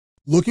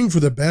Looking for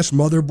the best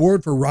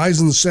motherboard for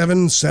Ryzen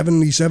 7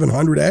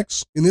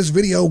 7700X? In this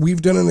video,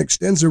 we've done an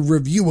extensive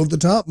review of the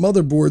top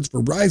motherboards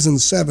for Ryzen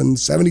 7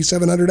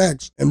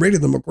 7700X and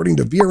rated them according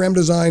to VRM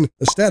Design,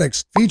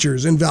 aesthetics,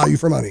 features, and value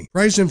for money.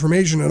 Price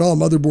information and all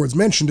motherboards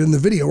mentioned in the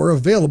video are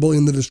available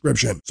in the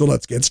description. So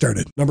let's get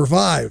started. Number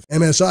 5.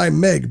 MSI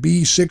Meg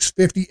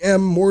B650M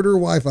Mortar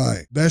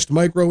Wi-Fi. Best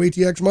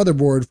Micro-ATX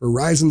motherboard for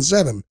Ryzen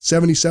 7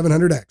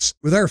 7700X.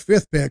 With our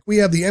fifth pick, we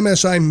have the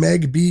MSI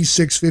Meg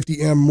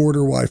B650M Mortar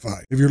Wi-Fi.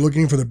 If you're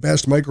looking for the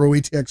best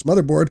Micro-ATX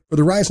motherboard for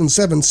the Ryzen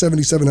 7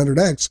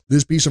 7700X,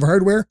 this piece of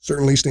hardware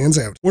certainly stands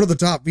out. One of the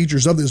top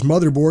features of this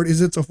motherboard is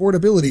its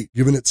affordability.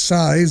 Given its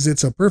size,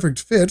 it's a perfect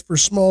fit for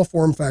small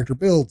form factor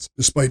builds.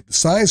 Despite the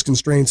size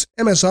constraints,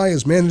 MSI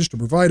has managed to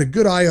provide a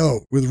good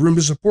I/O, with room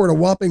to support a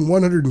whopping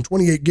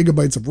 128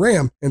 gigabytes of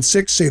RAM and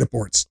 6 SATA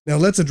ports. Now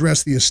let's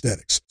address the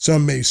aesthetics.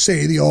 Some may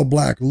say the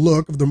all-black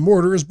look of the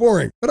Mortar is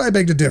boring, but I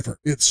beg to differ.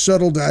 Its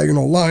subtle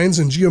diagonal lines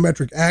and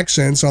geometric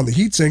accents on the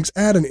heatsinks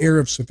add an air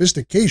of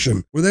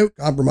sophistication without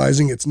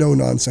compromising its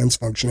no-nonsense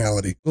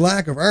functionality. The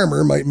lack of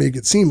armor might make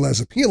it seem less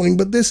appealing,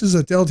 but this is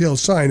a telltale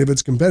sign of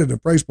its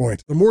competitive price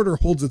point. The Mortar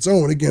holds its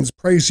own against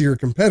pricier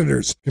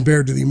competitors.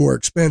 Compared to the more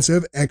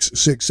expensive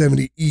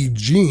X670E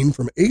Gene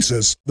from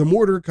Asus, the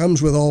Mortar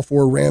comes with all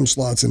 4 RAM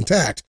slots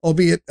intact,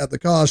 albeit at the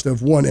cost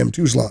of one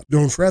M2 slot.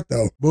 Don't fret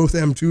though, both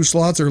M2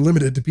 slots are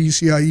limited to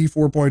PCIe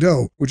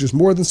 4.0, which is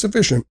more than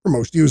sufficient for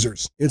most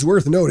users. It's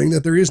worth noting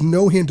that there is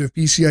no hint of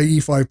PCIe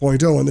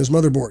 5.0 on this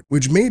motherboard,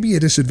 which may be a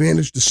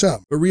disadvantage to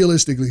some, but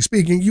realistically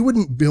speaking, you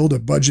wouldn't build a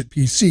budget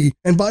PC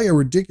and buy a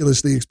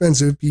ridiculously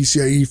expensive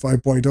PCIe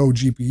 5.0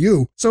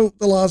 GPU, so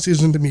the loss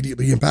isn't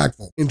immediately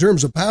impactful. In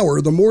terms of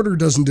power, the Mortar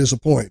doesn't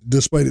disappoint.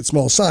 Despite its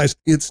small size,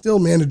 it still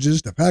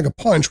manages to pack a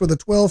punch with a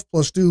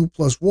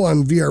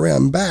 12+2+1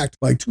 VRM backed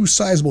by 2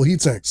 sizable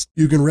heatsinks.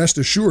 You can rest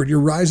assured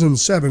your Ryzen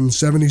 7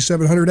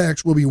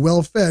 7700X will be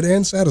well fed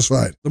and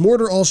satisfied. The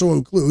Mortar also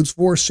includes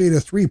 4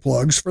 SATA 3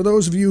 plugs for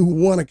those of you who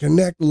want to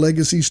connect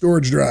legacy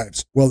storage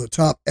drives. While the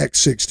top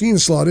X16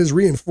 slot is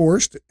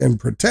reinforced and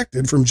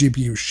protected from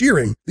GPU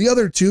shearing, the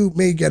other 2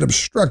 may get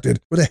obstructed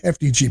with a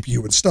hefty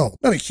GPU installed.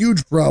 Not a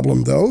huge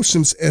problem though,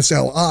 since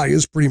SLI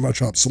is pretty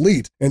much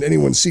obsolete, and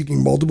anyone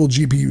seeking multiple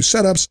GPU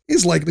setups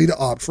is likely to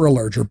opt for a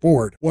larger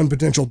board. One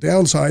potential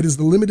downside is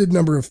the limited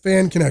number of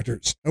fan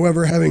connectors.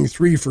 However, having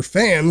 3 for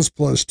fans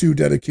plus 2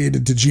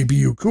 dedicated to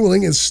GPU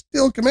cooling is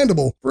still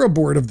commendable for a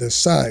board of this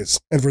size.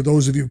 And for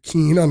those of you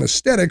keen on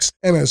aesthetics,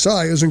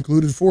 MSI has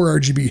included 4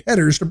 RGB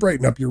headers to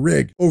brighten up your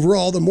rig.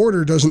 Overall, the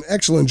Mortar does an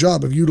excellent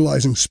job of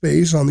utilizing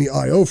space on the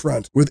I/O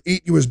front. With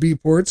 8 USB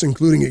ports,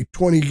 including a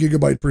 20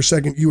 gigabyte per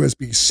second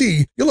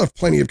USB-C, you'll have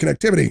plenty of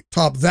connectivity.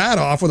 Top that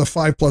off with a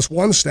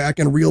 5+1 stack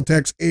and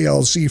Realtek's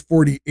ALC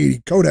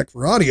 4080 codec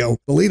for audio,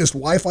 the latest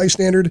Wi-Fi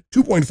standard,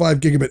 2.5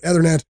 gigabit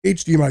Ethernet,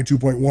 HDMI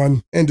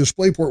 2.1, and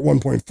DisplayPort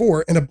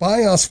 1.4, and a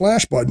BIOS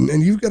flash button,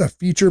 and you've got a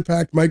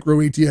feature-packed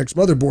Micro-ATX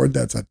motherboard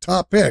that's a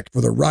top pick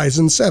for the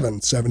Ryzen 7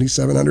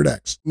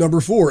 7700X.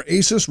 Number 4.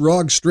 Asus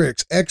ROG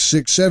Strix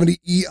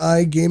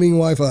X670E Gaming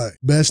Wi-Fi.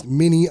 Best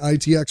Mini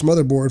ITX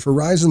motherboard for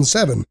Ryzen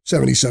 7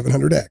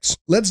 7700X.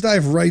 Let's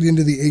dive right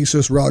into the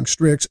Asus ROG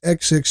Strix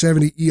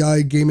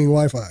X670E Gaming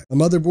Wi-Fi, a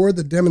motherboard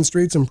that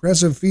demonstrates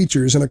impressive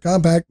features in a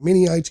compact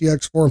Mini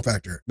ITX form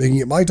factor, making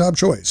it my top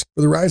choice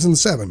for the Ryzen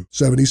 7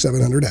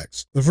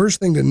 7700X. The first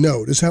thing to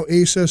note is how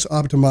Asus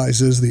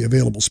optimizes the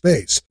available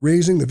space,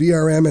 raising the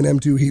VRM and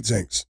M2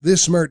 heatsinks.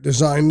 This smart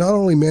design not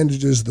only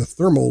manages the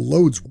thermal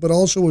loads, but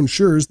also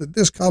ensures that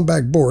this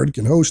compact board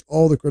can host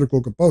all the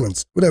critical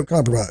components without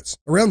compromise.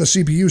 Around the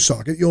CPU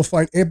socket, you'll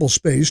find ample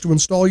space to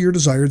install your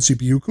desired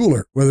CPU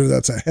cooler, whether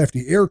that's a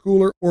hefty air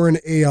cooler or an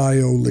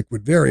AIO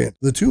liquid variant.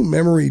 The 2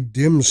 memory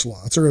DIMM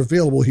slots are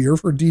available here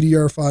for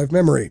DDR5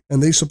 memory,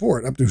 and they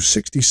support up to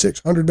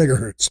 6600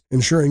 MHz,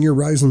 ensuring your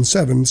Ryzen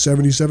 7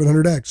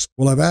 7700X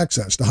will have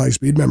access to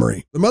high-speed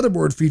memory. The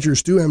motherboard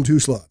features 2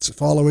 M2 slots,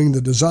 following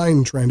the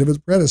design trend of its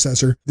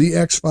predecessor, the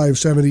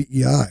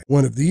X570EI.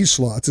 One of these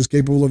slots is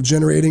capable of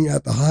generating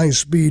at the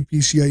high-speed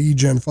PCIe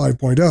Gen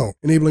 5.0,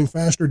 enabling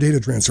faster data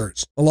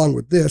transfers. Along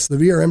with this, the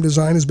VRM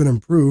design has been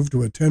improved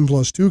to a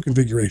 10+2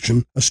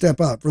 configuration, a step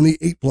up from the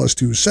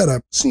 8+2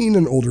 setup seen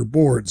in older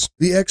boards.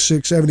 The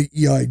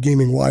X670EI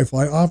Gaming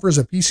Wi-Fi offers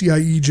a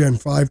PCIe Gen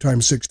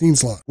 5x16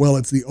 slot. While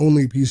it's the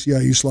only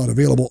PCIe slot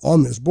available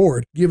on this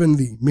board, given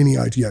the Mini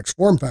ITX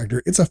form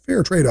factor, it's a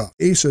fair trade-off.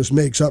 Asus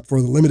makes up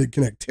for the limited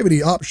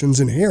connectivity options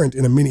inherent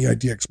in a Mini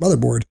ITX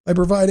motherboard by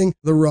providing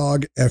the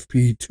ROG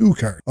FP2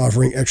 card,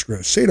 offering extra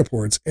SATA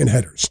ports and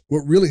headers.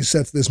 What really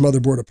sets this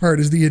motherboard apart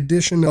is the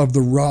addition of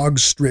the ROG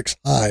Strix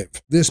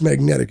Hive. This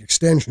magnetic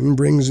extension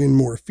brings in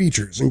more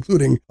features,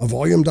 including a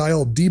volume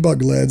dial,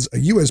 debug LEDs, a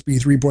USB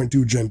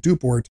 3.2 Gen 2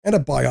 port, and a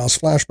BIOS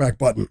flashback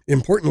button.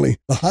 Importantly,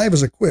 the Hive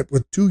is equipped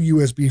with 2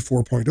 USB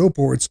 4.0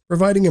 ports,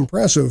 providing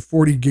impressive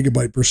 40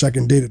 gigabyte per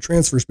second data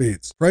transfer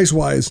speeds.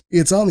 Price-wise,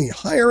 it's on the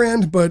higher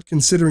end, but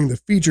considering the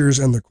features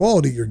and the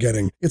quality you're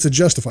getting, it's a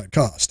justified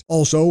cost.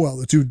 Also, while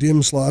the 2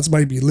 DIMM slots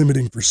might be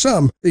limiting for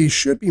some, they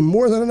should be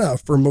more than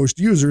enough for most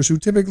users who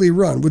typically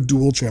run with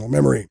dual channel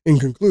memory. In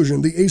conclusion,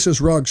 conclusion, the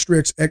Asus ROG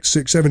Strix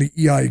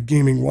X670EI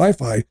gaming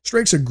Wi-Fi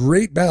strikes a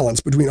great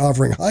balance between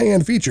offering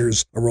high-end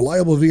features, a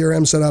reliable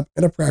VRM setup,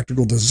 and a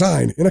practical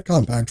design in a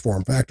compact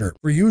form factor.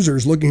 For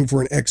users looking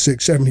for an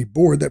X670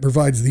 board that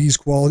provides these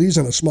qualities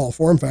in a small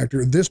form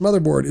factor, this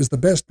motherboard is the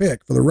best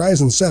pick for the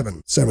Ryzen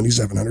 7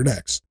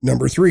 7700X.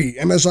 Number 3.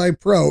 MSI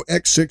Pro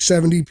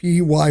X670P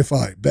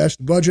Wi-Fi,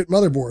 best budget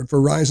motherboard for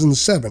Ryzen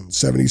 7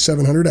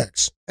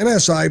 7700X.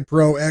 MSI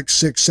Pro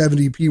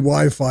X670P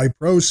Wi-Fi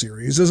Pro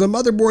Series is a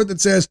motherboard that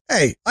says,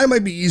 hey, I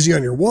might be easy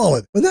on your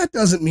wallet, but that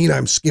doesn't mean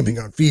I'm skimping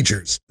on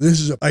features.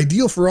 This is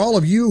ideal for all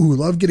of you who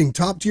love getting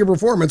top-tier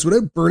performance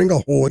without burning a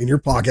hole in your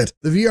pocket.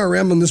 The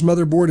VRM on this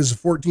motherboard is a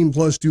 14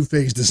 plus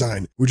 2-phase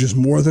design, which is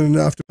more than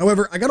enough.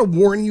 However, I gotta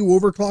warn you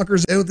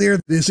overclockers out there,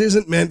 this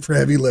isn't meant for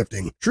heavy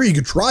lifting. Sure, you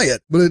could try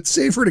it, but it's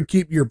safer to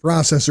keep your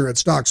processor at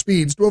stock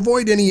speeds to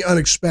avoid any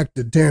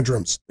unexpected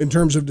tantrums. In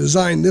terms of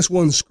design, this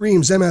one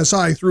screams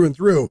MSI through and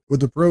through,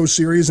 with the Pro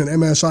Series and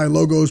MSI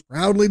logos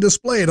proudly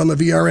displayed on the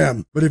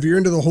VRM. But if you're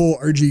into the whole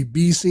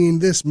RGB scene,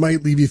 this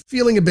might leave you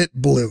feeling a bit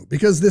blue,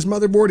 because this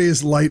motherboard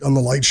is light on the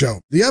light show.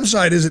 The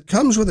upside is it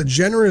comes with a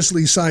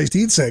generously sized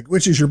heatsink,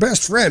 which is your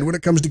best friend when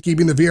it comes to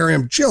keeping the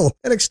VRM chill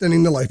and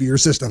extending the life of your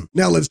system.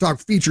 Now let's talk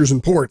features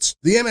and ports.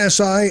 The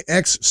MSI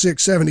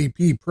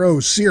X670P Pro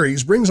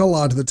Series brings a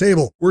lot to the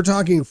table. We're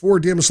talking 4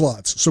 DIMM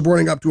slots,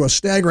 supporting up to a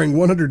staggering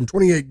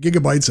 128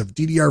 gigabytes of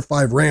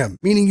DDR5 RAM,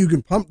 meaning you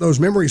can pump those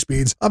memory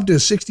speeds up to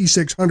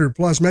 6600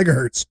 plus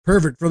megahertz.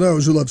 Perfect for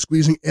those who love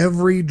squeezing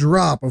every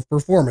drop of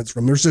performance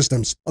from their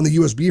systems. On the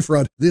USB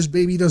front, this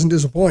baby doesn't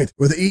disappoint,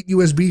 with 8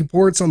 USB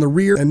ports on the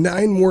rear and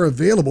 9 more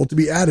available to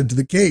be added to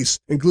the case,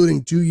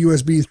 including 2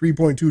 USB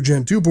 3.2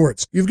 Gen 2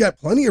 ports. You've got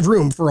plenty of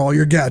room for all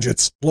your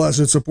gadgets. Plus,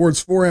 it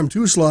supports 4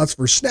 M2 slots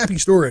for snappy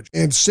storage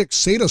and 6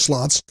 SATA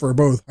slots for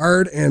both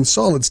hard and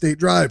solid-state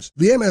drives.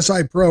 The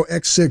MSI Pro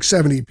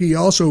X670P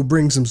also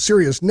brings some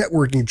serious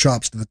networking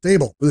chops to the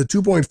table, with a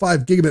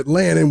 2.5 gigabit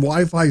LAN and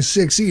Wi-Fi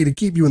 6E to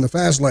keep you in the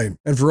fast lane.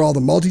 And for all the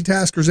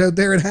multitaskers out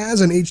there, it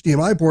has an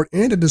HDMI port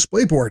and a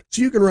display port,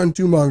 so you can run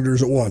 2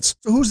 monitors at once.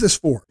 So who's this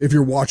for? If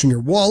you're watching your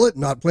wallet,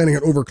 not planning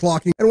on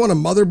overclocking, and want a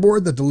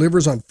motherboard that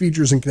delivers on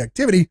features and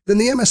connectivity, then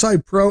the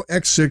MSI Pro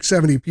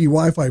X670P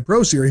Wi-Fi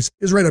Pro Series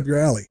is right up your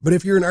alley. But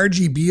if you're an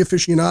RGB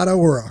aficionado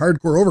or a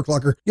hardcore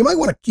overclocker, you might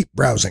want to keep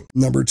browsing.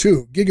 Number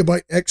 2.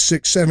 Gigabyte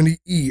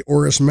X670E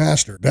Oris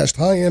Master, best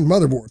high-end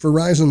motherboard for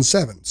Ryzen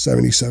 7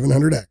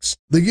 7700X.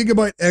 The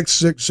Gigabyte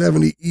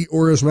X670E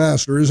Oris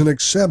Master is an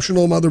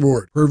exceptional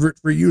motherboard, perfect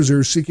for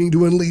users seeking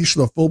to unleash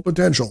the full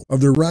potential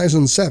of their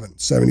Ryzen 7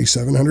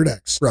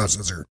 7700X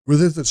processor.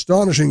 With its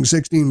astonishing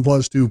 16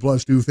 plus 2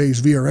 plus 2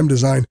 phase VRM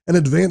design and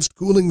advanced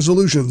cooling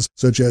solutions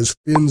such as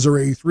FINS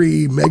Array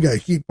 3, Mega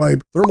Heat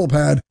Pipe, Thermal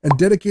Pad, and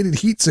dedicated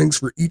heat sinks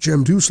for each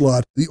M2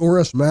 slot, the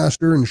Oris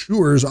Master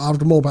ensures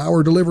optimal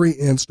power delivery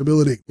and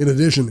stability. In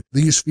addition,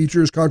 these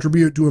features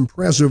contribute to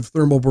impressive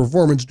thermal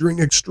performance during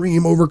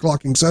extreme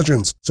overclocking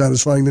sessions,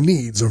 satisfying the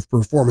needs of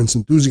performance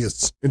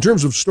enthusiasts. In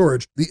terms of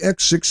storage, the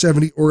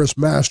X670 Oris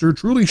Master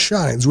truly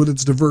shines with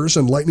its diverse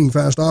and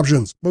lightning-fast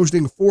options,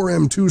 boasting 4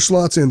 M2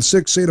 slots and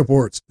 6 SATA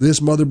ports. This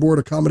motherboard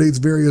accommodates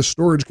various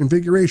storage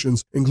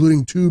configurations,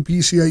 including 2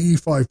 PCIe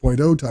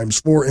 5.0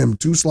 x 4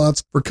 M2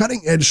 slots for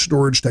cutting-edge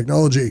storage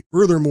technology.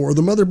 Furthermore,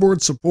 the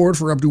motherboard's support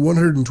for up to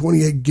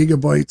 128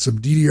 gigabytes of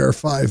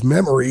DDR5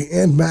 memory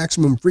and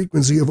maximum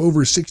frequency of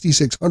over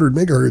 6600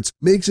 megahertz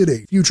makes it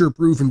a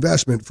future-proof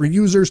investment for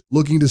users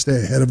looking to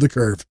stay ahead of the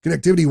curve.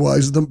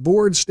 Connectivity-wise, the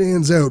board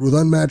stands out with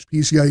unmatched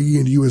PCIe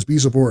and USB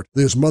support.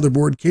 This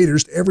motherboard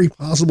caters to every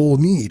possible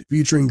need,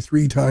 featuring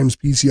 3 times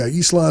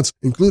PCIe slots,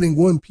 including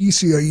 1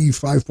 PCIe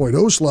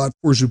 5.0 slot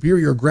for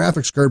superior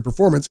graphics card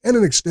performance and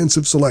an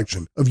extensive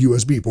selection of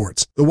USB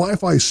ports. The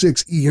Wi-Fi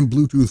 6E and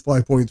Bluetooth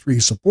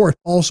 5.3 support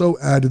also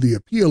add to the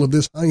appeal of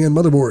this high-end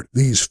motherboard.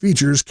 These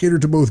features cater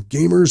to both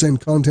gamers and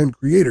content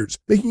creators,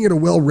 making it a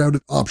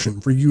well-rounded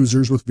option for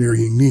users with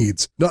varying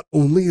needs. Not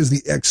only is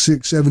the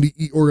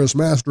X670E Oris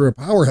Master a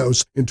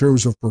powerhouse in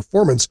terms of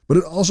performance, but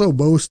it also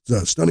boasts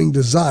a stunning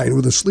design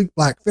with a sleek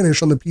black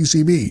finish on the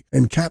PCB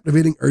and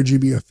captivating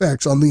RGB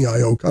effects on the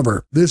I/O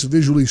cover. This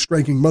visually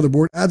striking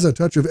motherboard adds a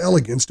touch of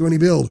elegance to any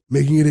build,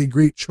 making it a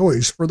great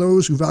choice for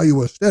those who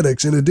value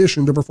aesthetics in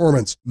addition to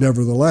performance.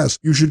 Nevertheless,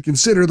 you should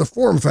consider the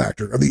form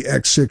factor of the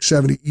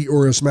X670E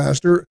Oris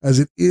Master, as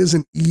it is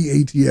an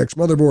eATX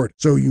motherboard,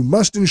 so you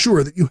must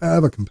ensure that you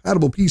have a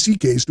compatible PC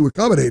case to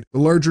accommodate the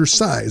larger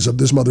size of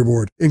this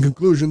motherboard. In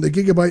conclusion, the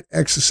Gigabyte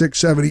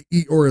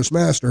X670E Oris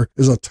Master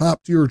is a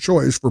top-tier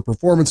choice for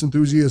performance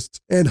enthusiasts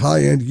and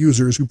high-end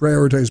users who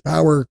prioritize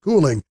power,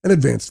 cooling, and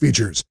advanced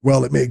features.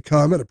 While it may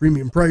come at a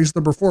premium price,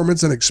 the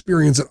performance and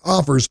experience it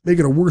offers make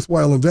it a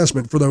worthwhile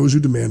investment for those who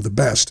demand the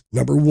best.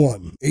 Number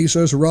 1.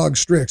 Asus ROG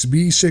Strix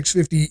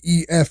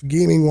B650EF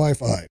Gaming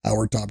Wi-Fi,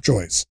 our top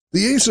choice.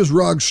 The Asus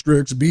ROG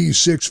Strix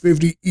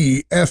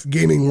B650E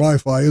gaming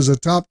Wi-Fi is a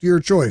top-tier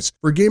choice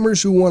for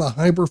gamers who want a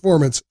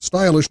high-performance,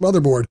 stylish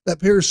motherboard that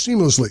pairs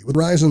seamlessly with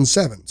Ryzen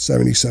 7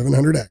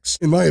 7700X.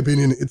 In my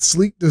opinion, its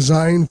sleek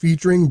design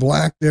featuring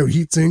blacked-out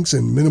heatsinks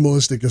and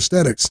minimalistic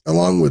aesthetics,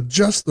 along with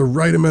just the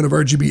right amount of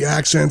RGB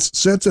accents,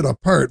 sets it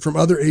apart from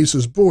other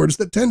Asus boards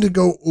that tend to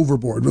go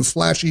overboard with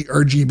flashy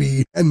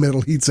RGB and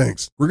metal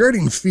heatsinks.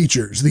 Regarding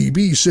features, the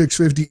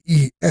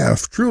B650E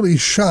truly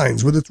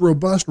shines with its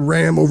robust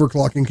RAM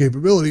overclocking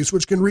capabilities,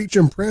 which can reach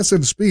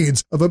impressive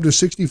speeds of up to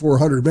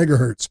 6400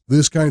 MHz.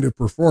 This kind of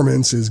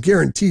performance is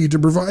guaranteed to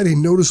provide a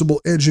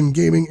noticeable edge in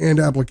gaming and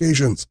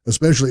applications,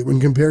 especially when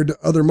compared to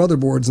other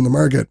motherboards in the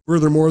market.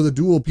 Furthermore, the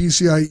dual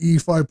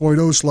PCIe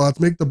 5.0 slots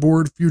make the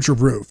board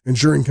future-proof,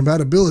 ensuring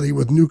compatibility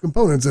with new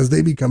components as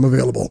they become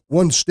available.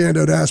 One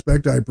standout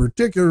aspect I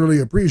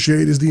particularly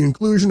appreciate is the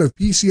inclusion of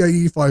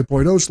PCIe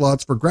 5.0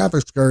 slots for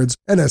graphics cards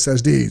and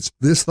SSDs.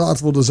 This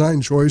thoughtful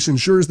design choice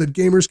ensures that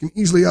gamers can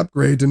easily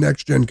upgrade to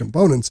next-gen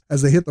components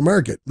as they hit the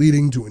market,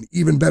 leading to an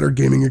even better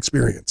gaming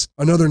experience.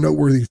 Another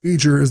noteworthy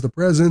feature is the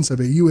presence of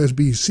a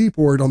USB-C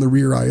port on the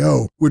rear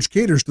I/O, which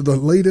caters to the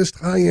latest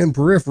high-end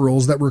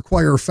peripherals that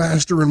require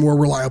faster and more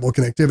reliable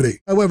connectivity.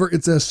 However,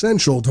 it's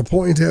essential to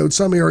point out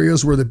some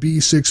areas where the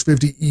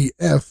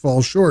B650E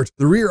falls short.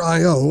 The rear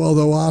I/O,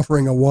 although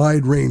offering a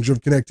wide range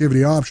of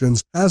connectivity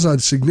options, has a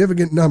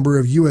significant number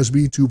of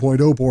USB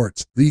 2.0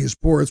 ports. These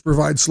ports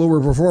provide slower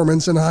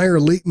performance and higher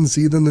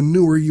latency than the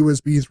newer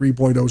USB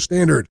 3.0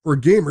 standard. For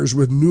gamers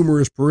with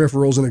numerous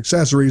peripherals and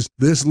accessories,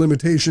 this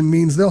limitation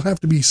means they'll have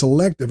to be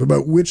selective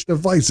about which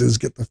devices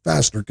get the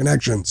faster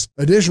connections.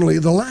 Additionally,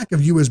 the lack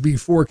of USB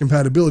 4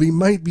 compatibility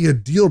might be a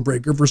deal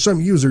breaker for some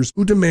users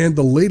who demand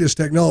the latest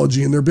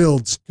technology in their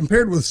builds.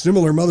 Compared with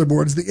similar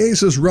motherboards, the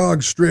Asus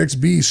ROG Strix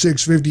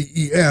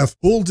B650E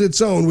holds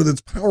its own with its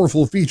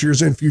powerful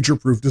features and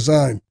future-proof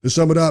design. To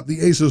sum it up, the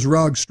Asus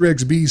ROG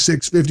Strix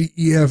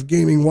B650E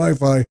gaming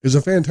Wi-Fi is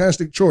a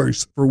fantastic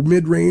choice for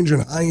mid-range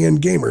and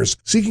high-end gamers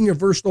seeking a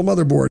versatile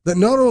motherboard that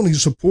not only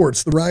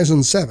supports the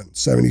Ryzen 7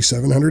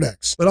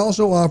 7700X, but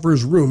also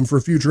offers room for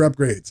future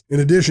upgrades. In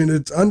addition,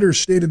 its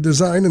understated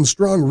design and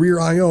strong rear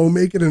I/O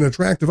make it an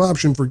attractive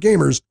option for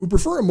gamers who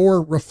prefer a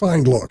more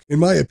refined look. In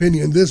my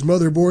opinion, this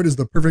motherboard is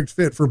the perfect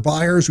fit for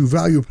buyers who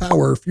value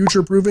power,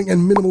 future-proofing,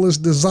 and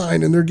minimalist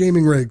design in their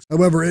gaming rigs.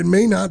 However, it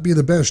may not be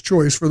the best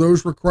choice for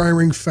those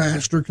requiring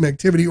faster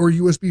connectivity or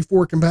USB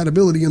 4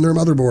 compatibility in their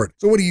motherboard.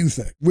 So what do you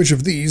think? Which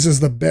of these is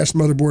the best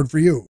motherboard for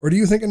you? Or do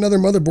you think another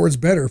motherboard's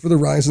better for the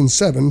Ryzen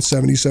 7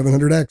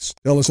 7700X?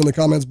 Tell us in the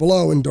comments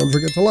below, and don't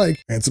forget to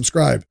like and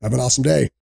subscribe. Have an awesome day.